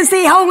 and it is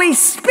the Holy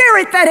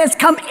Spirit that has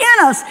come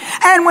in us.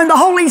 And when the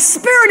Holy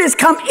Spirit has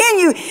come in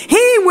you,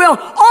 he will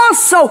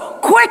also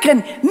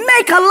quicken,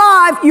 make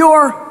alive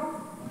your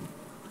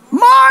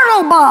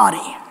mortal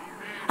body.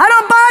 I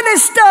don't buy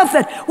this stuff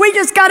that we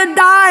just got to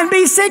die and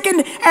be sick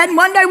and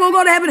one day we'll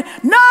go to heaven.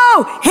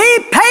 No, he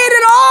paid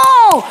it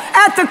all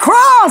at the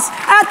cross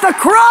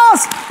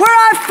where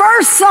I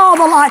first saw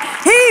the light.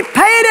 He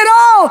paid it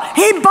all.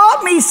 He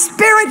bought me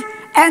spirit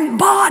and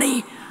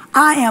body.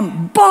 I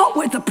am bought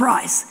with a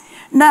price.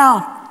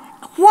 Now,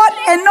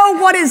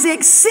 what is the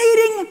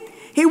exceeding?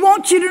 He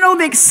wants you to know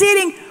the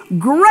exceeding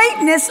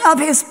greatness of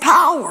his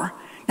power.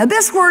 Now,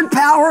 this word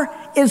power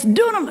is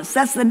dunamis.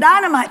 That's the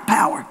dynamite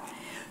power.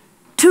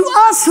 To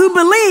us who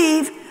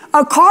believe,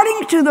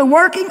 according to the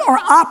working or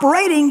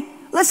operating,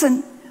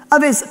 listen,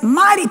 of his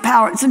mighty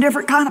power. It's a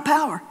different kind of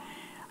power.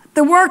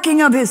 The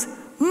working of his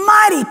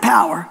mighty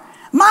power.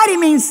 Mighty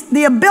means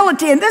the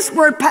ability, and this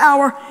word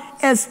power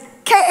is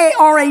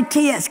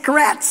K-A-R-A-T-S,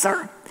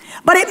 karatzer.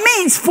 But it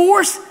means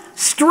force,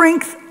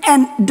 strength,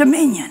 and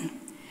dominion.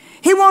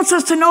 He wants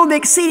us to know the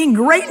exceeding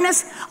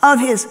greatness of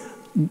his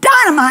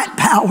dynamite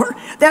power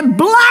that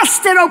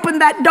blasted open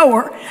that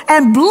door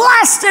and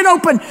blasted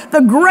open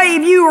the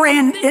grave you were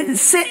in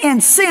sin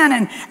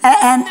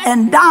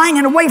and dying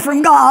and away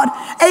from God.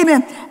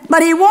 Amen.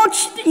 But he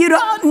wants you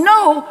to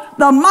know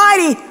the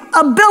mighty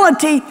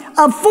ability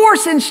of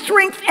force and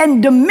strength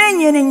and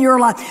dominion in your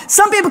life.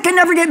 Some people can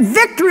never get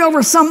victory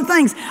over some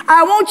things.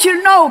 I want you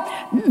to know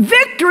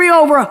victory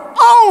over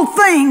all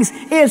things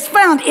is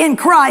found in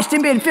Christ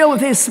and being filled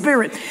with his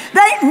Spirit.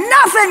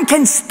 Nothing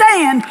can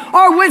stand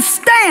or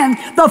withstand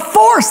the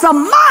force, the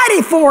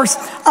mighty force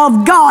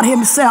of God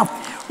himself,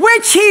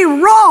 which he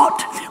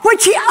wrought,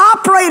 which he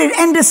operated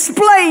and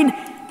displayed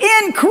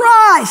in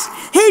Christ.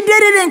 He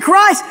did it in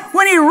Christ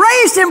when he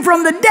raised him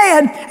from the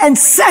dead and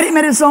set him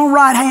at his own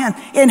right hand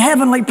in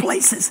heavenly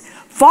places,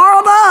 far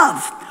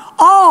above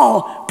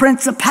all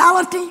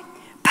principality,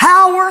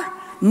 power,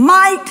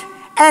 might,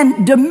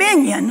 and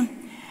dominion,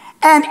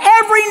 and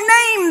every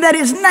name that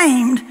is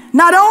named,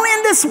 not only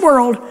in this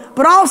world,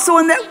 but also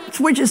in that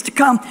which is to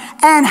come,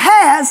 and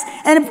has,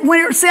 and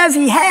when it says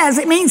he has,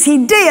 it means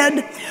he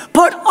did,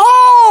 put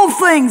all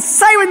things,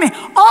 say with me,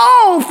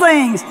 all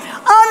things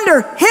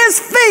under his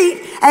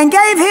feet, and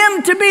gave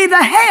him to be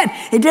the head.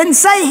 It didn't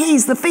say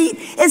he's the feet,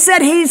 it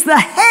said he's the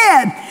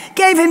head.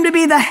 Gave him to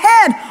be the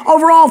head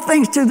over all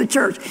things to the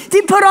church. If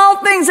he put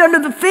all things under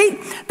the feet,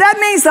 that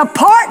means the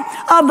part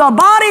of the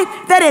body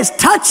that is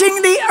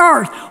touching the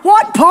earth.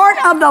 What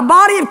part of the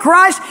body of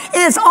Christ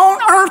is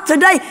on earth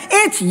today?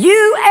 It's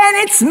you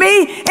and it's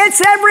me. It's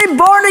every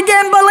born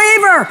again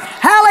believer.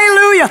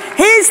 Hallelujah.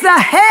 He's the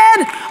head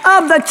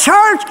of the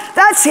church.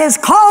 That's his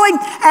calling,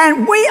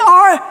 and we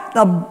are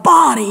the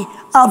body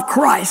of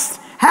Christ.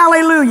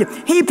 Hallelujah.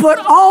 He put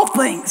all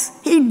things,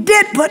 he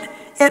did put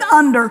it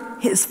under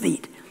his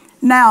feet.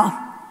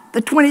 Now,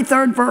 the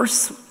 23rd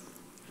verse,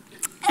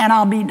 and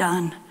I'll be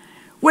done,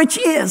 which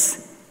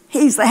is,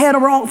 he's the head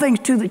over all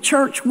things to the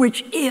church,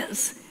 which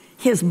is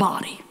his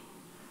body.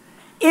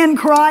 In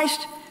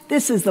Christ,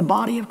 this is the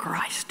body of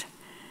Christ.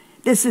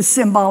 This is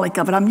symbolic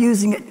of it. I'm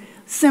using it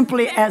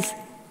simply as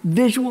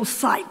visual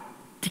sight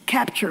to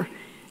capture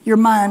your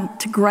mind,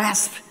 to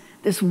grasp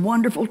this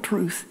wonderful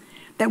truth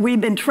that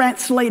we've been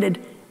translated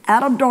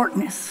out of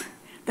darkness.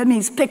 That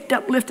means picked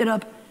up, lifted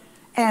up,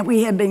 and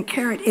we have been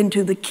carried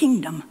into the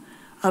kingdom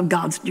of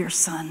God's dear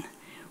Son.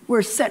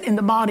 We're set in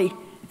the body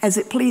as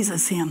it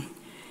pleases him.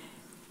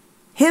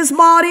 His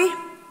body,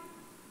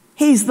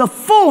 he's the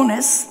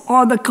fullness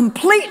or the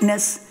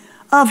completeness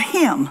of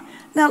him.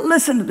 Now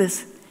listen to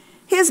this.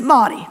 His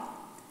body,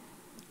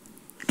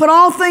 put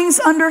all things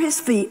under his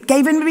feet,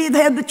 gave him to be the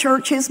head of the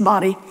church, his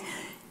body.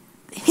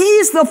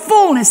 He's the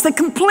fullness, the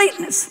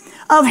completeness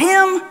of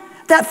him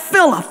that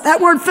filleth. That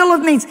word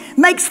filleth means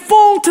makes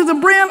full to the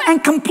brim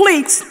and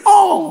completes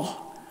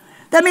all.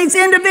 That means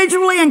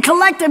individually and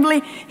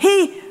collectively,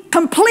 he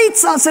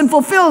completes us and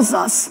fulfills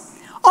us.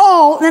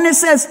 All, then it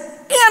says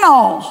in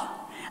all.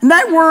 And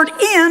that word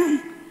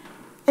in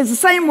is the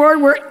same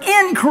word, we're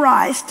in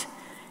Christ,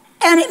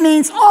 and it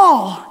means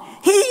all.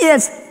 He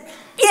is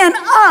in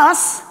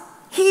us,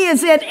 he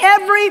is in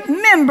every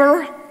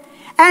member,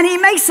 and he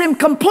makes him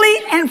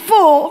complete and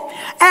full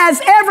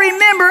as every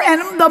member,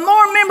 and the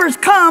more members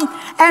come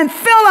and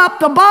fill up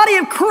the body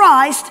of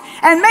Christ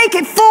and make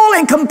it full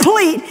and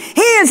complete.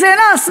 He is in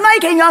us,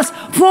 making us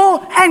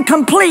full and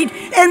complete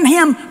in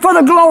him for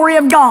the glory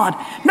of God.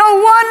 No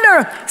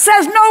wonder,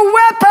 says, no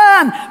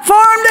weapon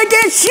formed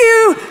against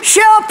you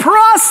shall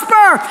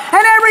prosper,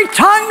 and every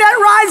tongue that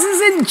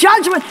rises in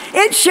judgment,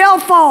 it shall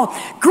fall.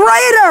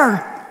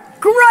 Greater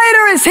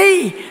is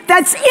he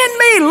that's in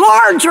me,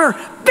 larger,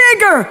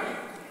 bigger,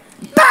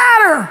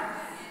 better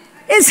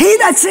is he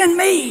that's in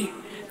me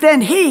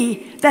than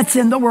he that's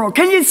in the world.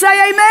 Can you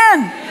say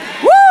amen?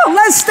 Woo!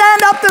 Let's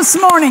stand up this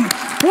morning.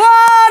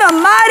 What a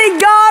mighty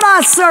God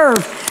I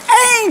serve.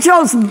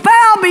 Angels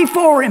bow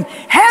before him.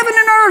 Heaven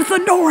and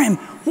earth adore him.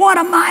 What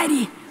a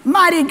mighty,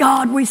 mighty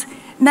God.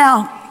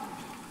 Now,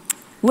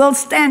 we'll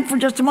stand for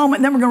just a moment,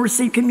 and then we're going to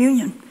receive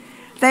communion.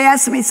 They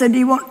asked me, said, do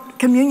you want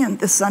communion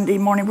this Sunday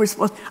morning?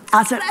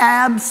 I said,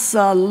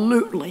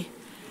 absolutely.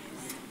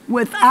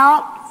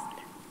 Without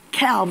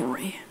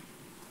Calvary,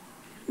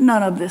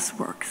 none of this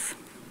works.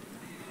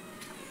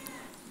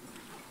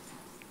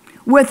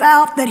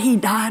 Without that he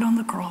died on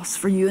the cross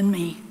for you and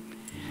me,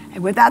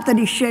 and without that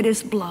he shed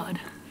his blood,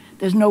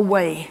 there's no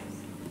way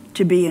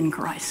to be in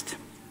Christ.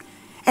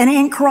 And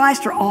in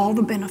Christ are all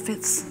the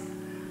benefits,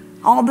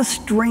 all the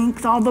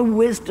strength, all the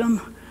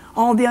wisdom,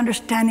 all the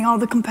understanding, all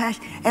the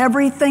compassion,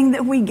 everything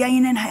that we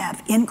gain and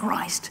have in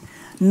Christ.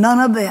 None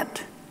of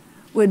that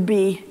would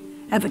be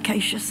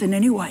efficacious in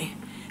any way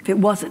if it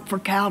wasn't for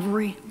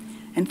Calvary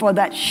and for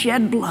that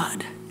shed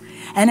blood.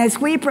 And as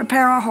we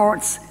prepare our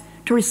hearts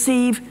to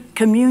receive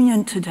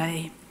communion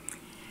today,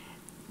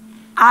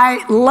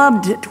 I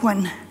loved it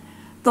when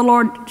the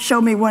Lord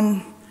showed me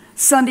one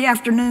Sunday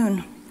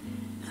afternoon.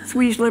 So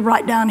we used to live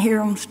right down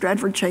here on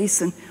Stratford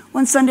Chase, and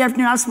one Sunday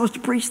afternoon I was supposed to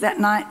preach that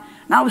night,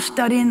 and I was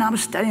studying,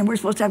 we're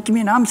supposed to have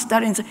communion, I'm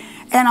studying,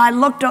 and I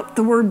looked up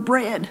the word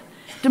bread.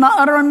 To my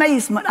utter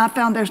amazement, I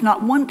found there's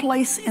not one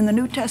place in the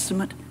New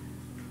Testament,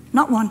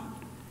 not one,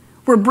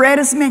 where bread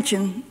is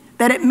mentioned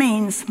that it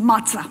means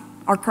matzah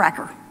or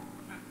cracker.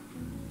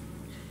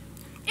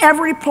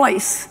 Every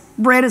place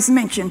bread is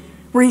mentioned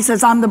where he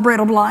says, I'm the bread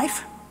of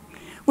life.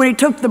 When he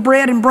took the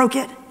bread and broke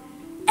it,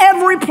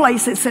 every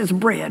place it says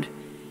bread,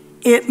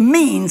 it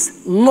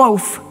means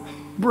loaf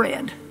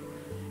bread.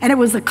 And it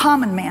was the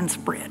common man's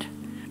bread.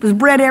 It was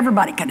bread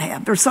everybody could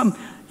have. There's some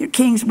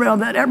king's bread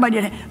that everybody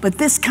didn't have, but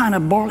this kind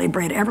of barley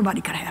bread,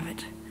 everybody could have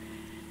it.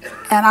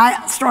 And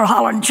I started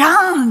hollering,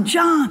 John,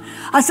 John.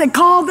 I said,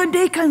 call the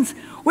deacons.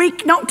 We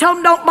don't tell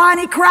them don't buy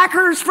any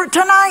crackers for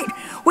tonight.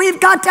 We've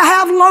got to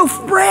have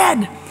loaf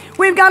bread.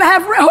 We've got to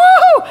have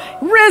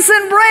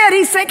risen bread.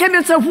 He came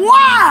and said,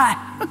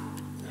 why?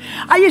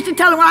 I used to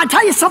tell him, when I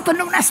tell you something,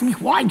 don't ask me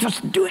why,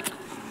 just do it.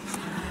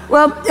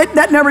 Well,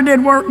 that never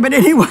did work, but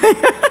anyway.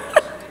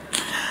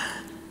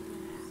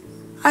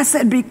 I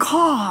said,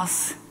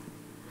 because,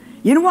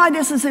 you know why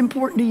this is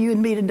important to you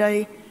and me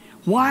today?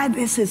 Why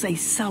this is a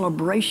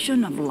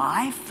celebration of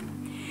life?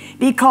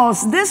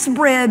 Because this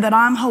bread that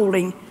I'm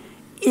holding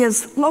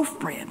is loaf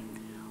bread.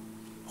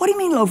 What do you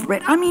mean loaf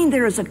bread? I mean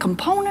there is a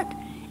component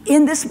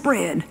in this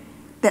bread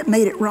that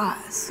made it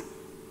rise.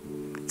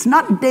 It's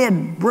not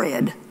dead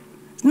bread.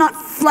 It's not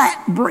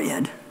flat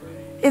bread.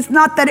 It's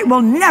not that it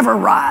will never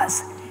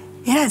rise.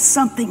 It has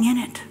something in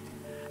it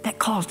that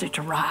caused it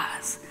to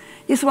rise.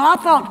 You say, well,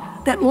 I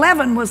thought that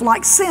leaven was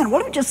like sin.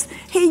 Well,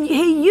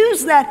 he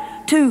used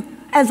that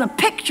as a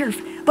picture,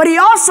 but he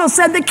also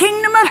said the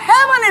kingdom of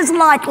heaven is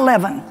like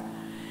leaven.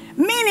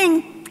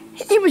 Meaning,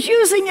 he was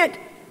using it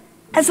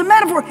as a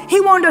metaphor. He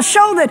wanted to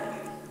show that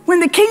when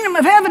the kingdom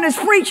of heaven is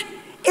preached,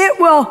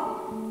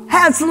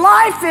 has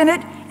life in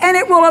it, and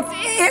it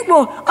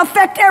will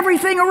affect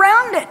everything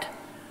around it.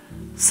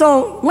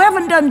 So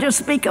leaven doesn't just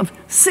speak of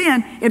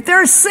sin. If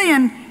there's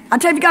sin, I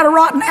tell you, if you got a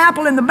rotten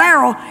apple in the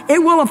barrel, it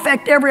will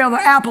affect every other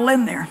apple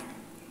in there.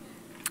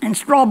 And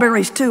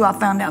strawberries too, I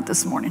found out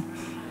this morning.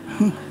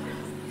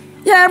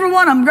 Yeah, every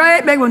one of them,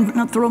 great big one,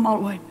 I threw them all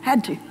away.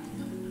 Had to.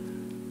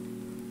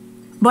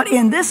 But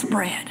in this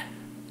bread,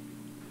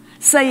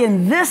 say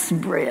in this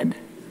bread,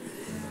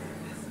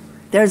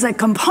 there's a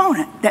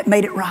component that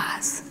made it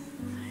rise.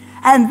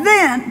 And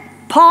then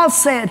Paul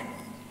said,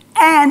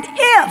 and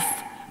if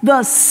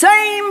the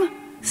same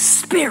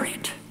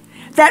Spirit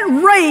that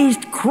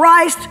raised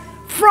Christ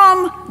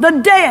from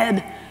the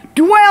dead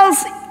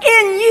dwells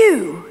in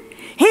you,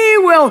 he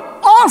will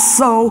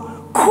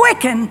also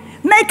quicken,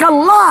 make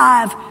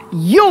alive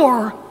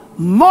your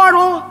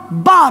mortal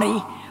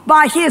body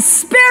by his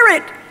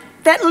Spirit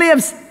that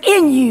lives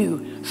in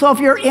you. So if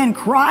you're in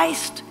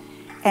Christ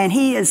and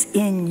he is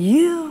in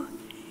you,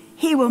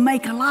 he will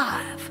make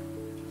alive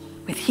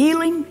with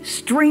healing,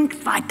 strength,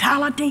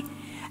 vitality.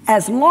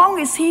 As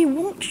long as he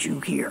wants you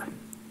here,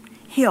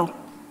 he'll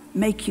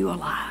make you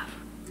alive.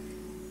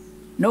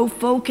 No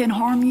foe can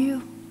harm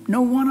you.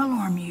 No one will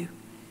harm you.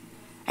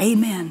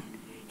 Amen.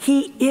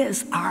 He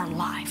is our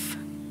life.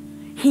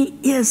 He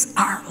is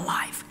our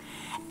life.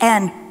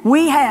 And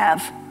we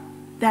have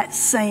that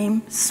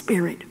same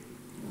Spirit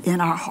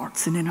in our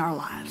hearts and in our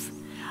lives.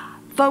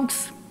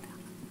 Folks,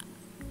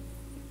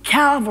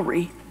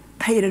 Calvary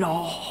paid it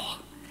all.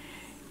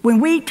 When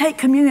we take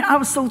communion, I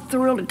was so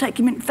thrilled to take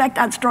communion. In fact,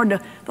 I'd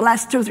started the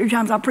last 2 or 3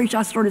 times I preached,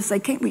 I started to say,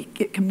 can't we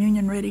get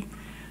communion ready?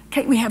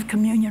 Can't we have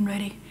communion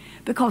ready?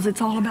 Because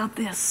it's all about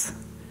this.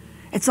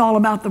 It's all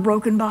about the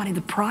broken body.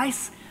 The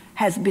price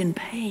has been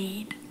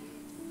paid.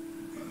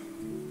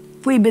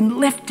 We've been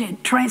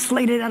lifted,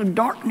 translated out of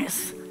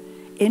darkness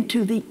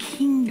into the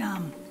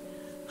kingdom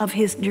of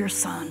his dear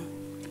Son.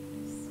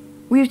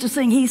 We used to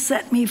sing, he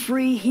set me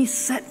free, he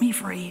set me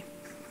free.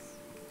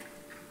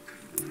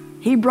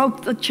 He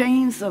broke the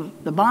chains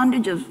of the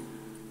bondage of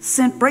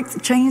sin, break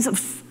the chains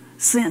of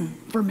sin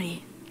for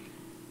me.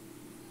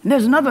 And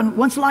there's another one,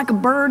 once like a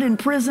bird in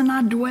prison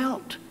I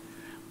dwelt.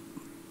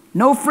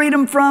 No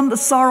freedom from the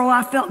sorrow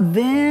I felt.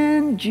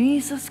 Then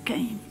Jesus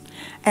came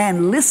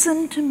and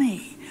listened to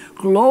me.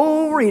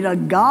 Glory to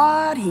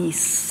God, he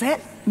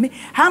set me.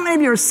 How many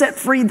of you are set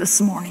free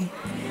this morning?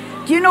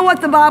 Do you know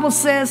what the Bible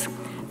says?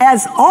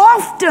 As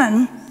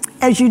often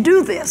as you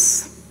do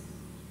this,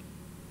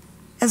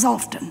 as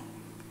often.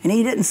 And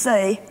he didn't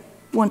say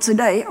once a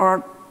day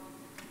or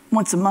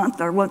once a month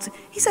or once.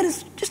 He said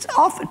it's just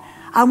often.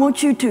 I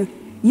want you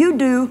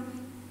do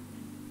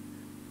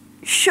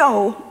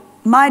show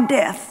my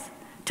death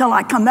till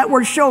I come. That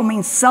word show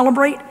means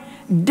celebrate,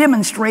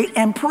 demonstrate,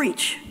 and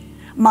preach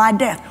my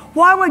death.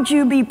 Why would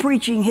you be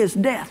preaching his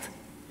death?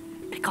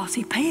 Because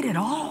he paid it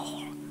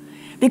all.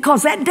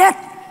 Because that death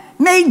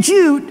made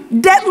you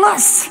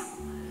debtless.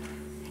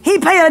 He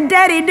paid a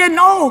debt he didn't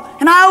owe,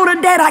 and I owed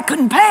a debt I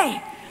couldn't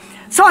pay.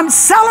 So I'm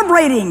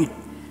celebrating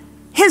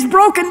his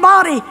broken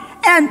body,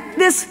 and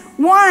this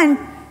wine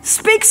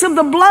speaks of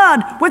the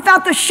blood.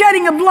 Without the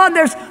shedding of blood,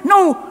 there's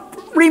no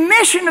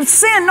remission of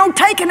sin, no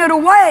taking it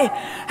away.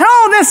 And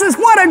oh, this is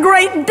what a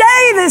great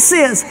day this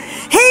is.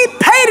 He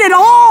paid it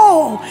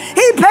all.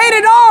 He paid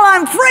it all.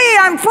 I'm free,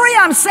 I'm free,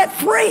 I'm set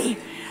free.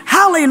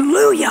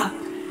 Hallelujah.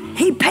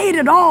 He paid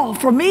it all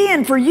for me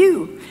and for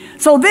you.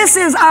 So this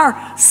is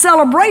our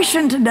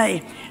celebration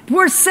today.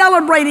 We're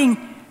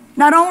celebrating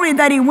not only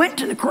that he went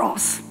to the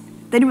cross,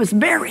 that he was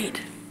buried,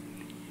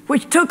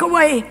 which took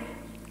away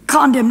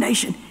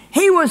condemnation.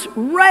 He was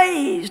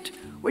raised,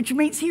 which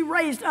means he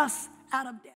raised us out of death.